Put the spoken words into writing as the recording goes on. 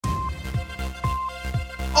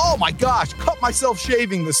oh my gosh, cut myself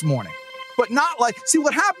shaving this morning. But not like, see,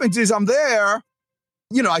 what happens is I'm there,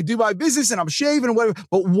 I do my business and I'm shaving and whatever.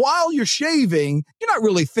 But while you're shaving, you're not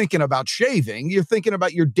really thinking about shaving. You're thinking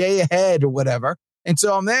about your day ahead or whatever. And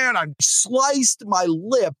so I'm there and I sliced my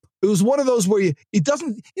lip. It was one of those where it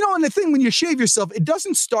doesn't, and the thing when you shave yourself, it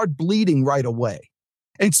doesn't start bleeding right away.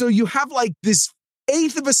 And so you have like this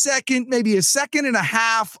eighth of a second, maybe a second and a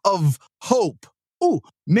half of hope. Oh,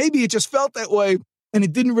 maybe it just felt that way and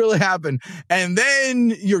it didn't really happen. And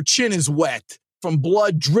then your chin is wet from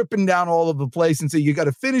blood dripping down all over the place. And so you got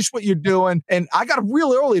to finish what you're doing. And I got up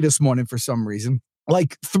real early this morning for some reason,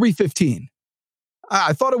 like 3:15.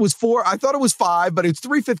 I thought it was 4. I thought it was 5, but it's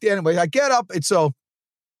 3:50 anyway. I get up. And so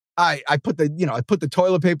I put the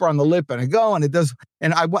toilet paper on the lip and I go and it does.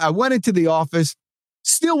 And I went into the office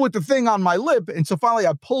still with the thing on my lip. And so finally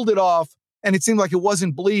I pulled it off and it seemed like it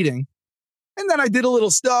wasn't bleeding. And then I did a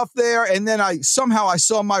little stuff there. And then I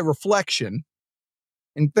saw my reflection.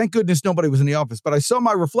 And thank goodness nobody was in the office, but I saw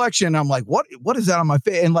my reflection. And I'm like, what is that on my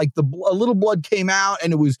face? And like a little blood came out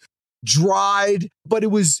and it was dried, but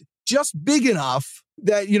it was just big enough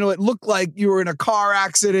that, it looked like you were in a car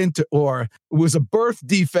accident or it was a birth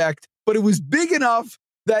defect, but it was big enough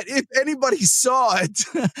that if anybody saw it,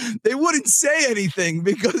 they wouldn't say anything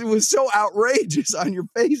because it was so outrageous on your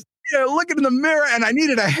face. Looking in the mirror and I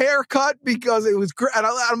needed a haircut because it was, and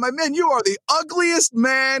I'm like, man, you are the ugliest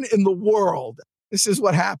man in the world. This is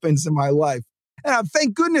what happens in my life. And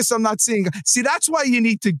thank goodness I'm not seeing. See, that's why you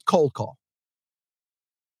need to cold call.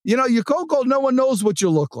 You cold call, no one knows what you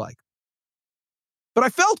look like. But I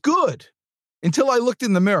felt good until I looked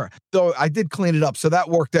in the mirror, though I did clean it up. So that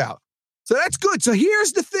worked out. So that's good. So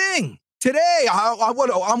here's the thing. Today, I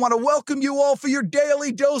want to welcome you all for your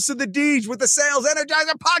daily dose of the Deej with the Sales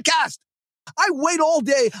Energizer podcast. I wait all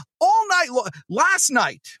day, all night long. Last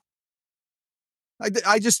night,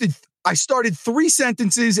 I started 3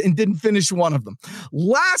 sentences and didn't finish one of them.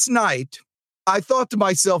 Last night, I thought to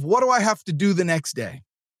myself, what do I have to do the next day?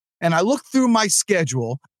 And I looked through my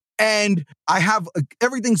schedule and I have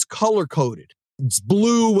everything's color coded. It's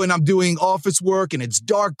blue when I'm doing office work and it's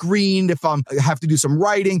dark green if I have to do some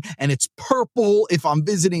writing and it's purple if I'm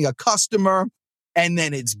visiting a customer. And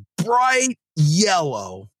then it's bright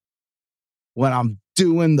yellow when I'm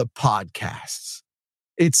doing the podcasts.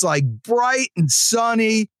 It's like bright and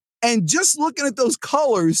sunny. And just looking at those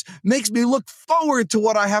colors makes me look forward to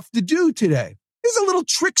what I have to do today. There's a little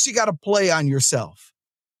tricks you got to play on yourself.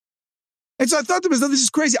 And so I thought to myself, this is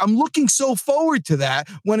crazy. I'm looking so forward to that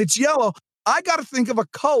when it's yellow. I got to think of a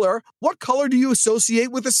color. What color do you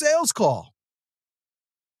associate with a sales call?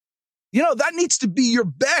 That needs to be your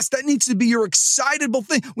best. That needs to be your excitable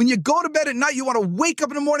thing. When you go to bed at night, you want to wake up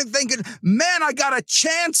in the morning thinking, man, I got a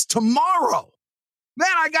chance tomorrow. Man,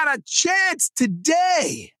 I got a chance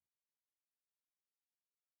today.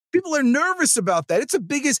 People are nervous about that. It's the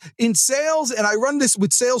biggest in sales. And I run this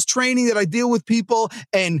with sales training that I deal with people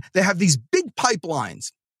and they have these big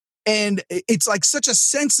pipelines. And it's like such a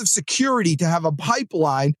sense of security to have a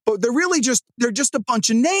pipeline, but they're just a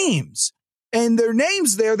bunch of names. And they're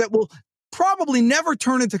names there that will probably never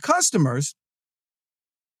turn into customers.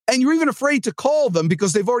 And you're even afraid to call them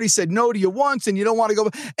because they've already said no to you once and you don't want to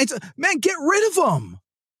go. And so, man, get rid of them.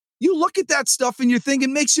 You look at that stuff and you're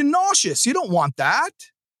thinking it makes you nauseous. You don't want that.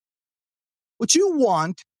 What you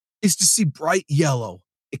want is to see bright yellow,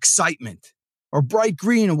 excitement, or bright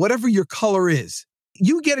green, or whatever your color is.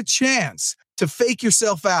 You get a chance to fake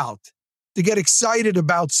yourself out, to get excited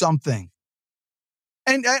about something.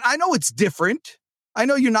 And I know it's different. I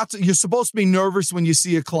know you're supposed to be nervous when you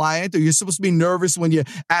see a client, or you're supposed to be nervous when you're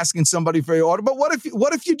asking somebody for your order. But what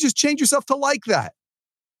if you just change yourself to like that?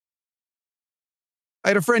 I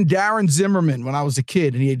had a friend, Darren Zimmerman, when I was a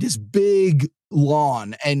kid, and he had this big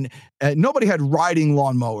lawn, and nobody had riding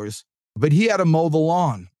lawnmowers, but he had to mow the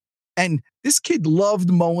lawn. And this kid loved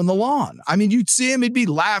mowing the lawn. I mean, you'd see him, he'd be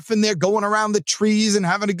laughing there, going around the trees and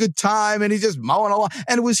having a good time, and he's just mowing a lawn.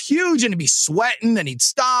 And it was huge, and he'd be sweating, and he'd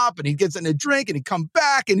stop, and he'd get something to drink, and he'd come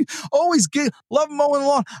back, and he'd always love mowing the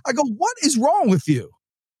lawn. I go, what is wrong with you?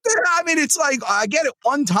 I mean, it's like, I get it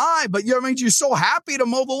one time, but you're so happy to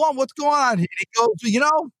mow the lawn. What's going on here? He goes,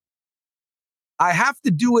 I have to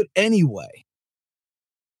do it anyway.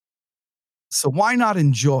 So why not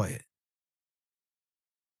enjoy it?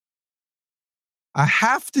 I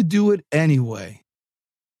have to do it anyway.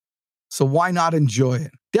 So why not enjoy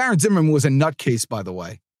it? Darren Zimmerman was a nutcase, by the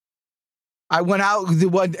way. I went out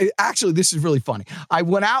actually, this is really funny. I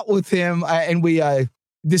went out with him and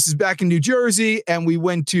this is back in New Jersey, and we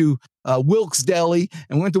went to Wilkes Deli,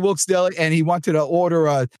 and he wanted to order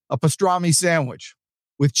a pastrami sandwich,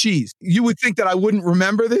 with cheese. You would think that I wouldn't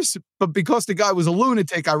remember this, but because the guy was a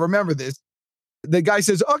lunatic, I remember this. The guy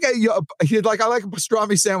says, okay, he's like, I like a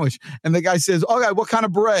pastrami sandwich. And the guy says, okay, what kind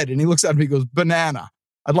of bread? And he looks at me, he goes, banana.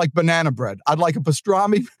 I'd like banana bread. I'd like a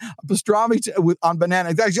pastrami on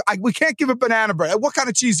banana. We can't give it banana bread. What kind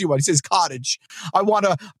of cheese do you want? He says cottage. I want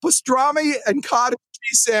a pastrami and cottage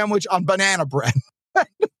cheese sandwich on banana bread.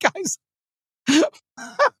 Guys,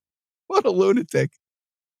 what a lunatic.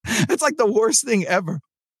 It's like the worst thing ever.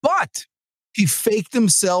 But he faked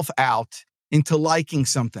himself out into liking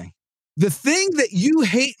something. The thing that you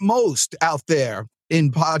hate most out there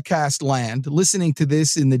in podcast land, listening to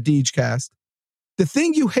this in the Deejcast, the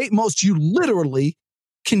thing you hate most, you literally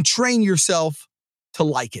can train yourself to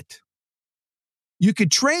like it. You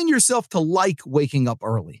could train yourself to like waking up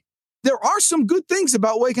early. There are some good things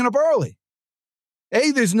about waking up early.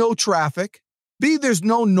 A, there's no traffic. B, there's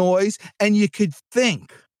no noise, and you could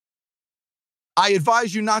think. I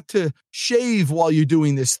advise you not to shave while you're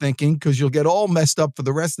doing this thinking because you'll get all messed up for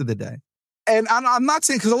the rest of the day. And I'm not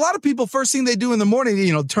saying, because a lot of people, first thing they do in the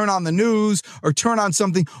morning, turn on the news or turn on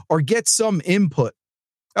something or get some input.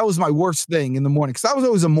 That was my worst thing in the morning because I was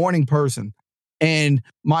always a morning person. And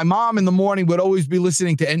my mom in the morning would always be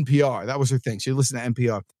listening to NPR. That was her thing. She'd listen to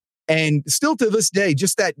NPR. And still to this day,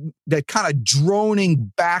 just that kind of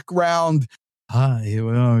droning background. Hi, here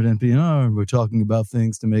we are at NPR. We're talking about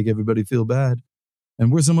things to make everybody feel bad.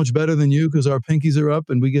 And we're so much better than you because our pinkies are up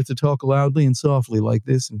and we get to talk loudly and softly like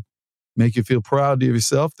this and make you feel proud of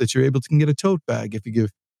yourself that you're able to get a tote bag if you give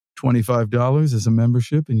 $25 as a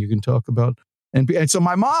membership and you can talk about NPR. And so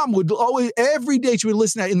my mom would always, every day she would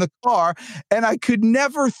listen to it in the car and I could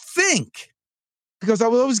never think because I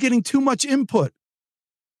was always getting too much input.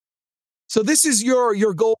 So this is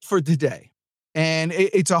your goal for today. And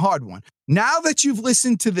it's a hard one. Now that you've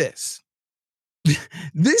listened to this,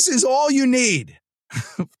 this is all you need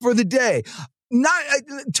for the day. Not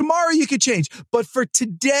tomorrow you could change, but for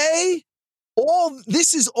today,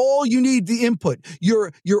 this is all you need, the input.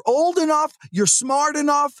 You're old enough, you're smart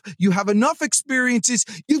enough, you have enough experiences,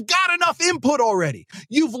 you've got enough input already.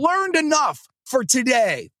 You've learned enough for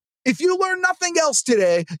today. If you learn nothing else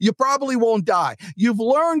today, you probably won't die. You've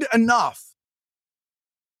learned enough.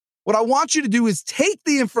 What I want you to do is take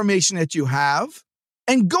the information that you have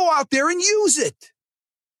and go out there and use it.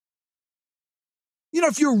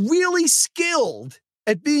 If you're really skilled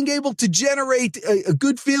at being able to generate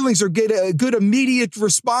good feelings or get a good immediate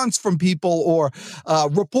response from people or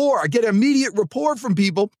get immediate rapport from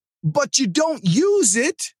people, but you don't use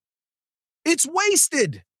it, it's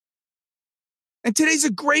wasted. And today's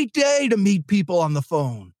a great day to meet people on the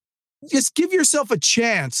phone. Just give yourself a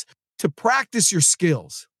chance to practice your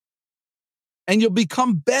skills. And you'll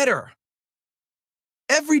become better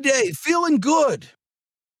every day, feeling good.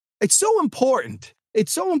 It's so important.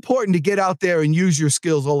 It's so important to get out there and use your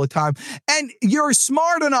skills all the time. And you're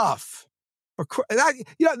smart enough.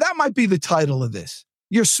 That might be the title of this.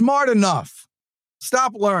 You're smart enough.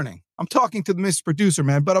 Stop learning. I'm talking to the Mr. Producer,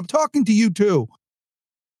 man, but I'm talking to you too.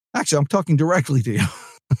 Actually, I'm talking directly to you.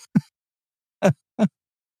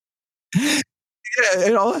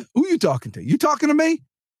 Who are you talking to? You talking to me?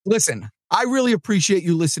 Listen, I really appreciate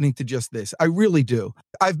you listening to just this. I really do.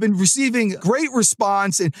 I've been receiving great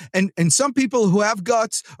response and some people who have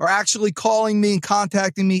guts are actually calling me and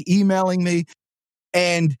contacting me, emailing me.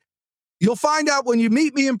 And you'll find out when you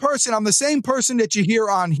meet me in person, I'm the same person that you hear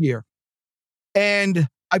on here. And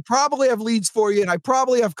I probably have leads for you and I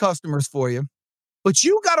probably have customers for you, but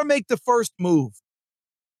you got to make the first move.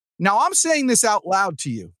 Now I'm saying this out loud to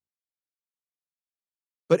you,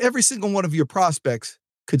 but every single one of your prospects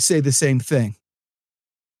could say the same thing.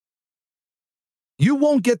 You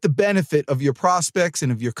won't get the benefit of your prospects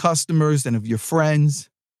and of your customers and of your friends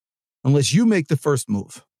unless you make the first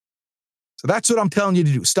move. So that's what I'm telling you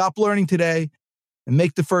to do. Stop learning today and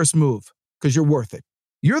make the first move because you're worth it.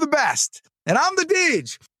 You're the best. And I'm the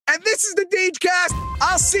Deej. And this is the Deejcast.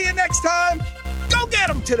 I'll see you next time. Go get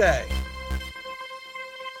them today.